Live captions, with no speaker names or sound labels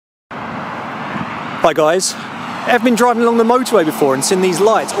Hi guys, I've been driving along the motorway before and seen these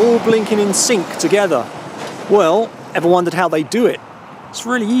lights all blinking in sync together. Well, ever wondered how they do it? It's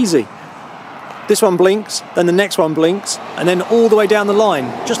really easy. This one blinks, then the next one blinks, and then all the way down the line,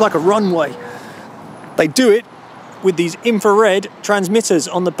 just like a runway. They do it with these infrared transmitters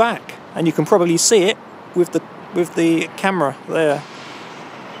on the back, and you can probably see it with the camera there.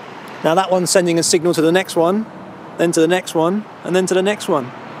 Now that one's sending a signal to the next one, then to the next one, and then to the next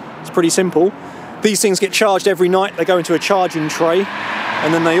one. It's pretty simple. These things get charged every night. They go into a charging tray,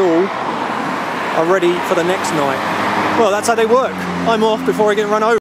 and then they all are ready for the next night. Well, that's how they work. I'm off before I get run over.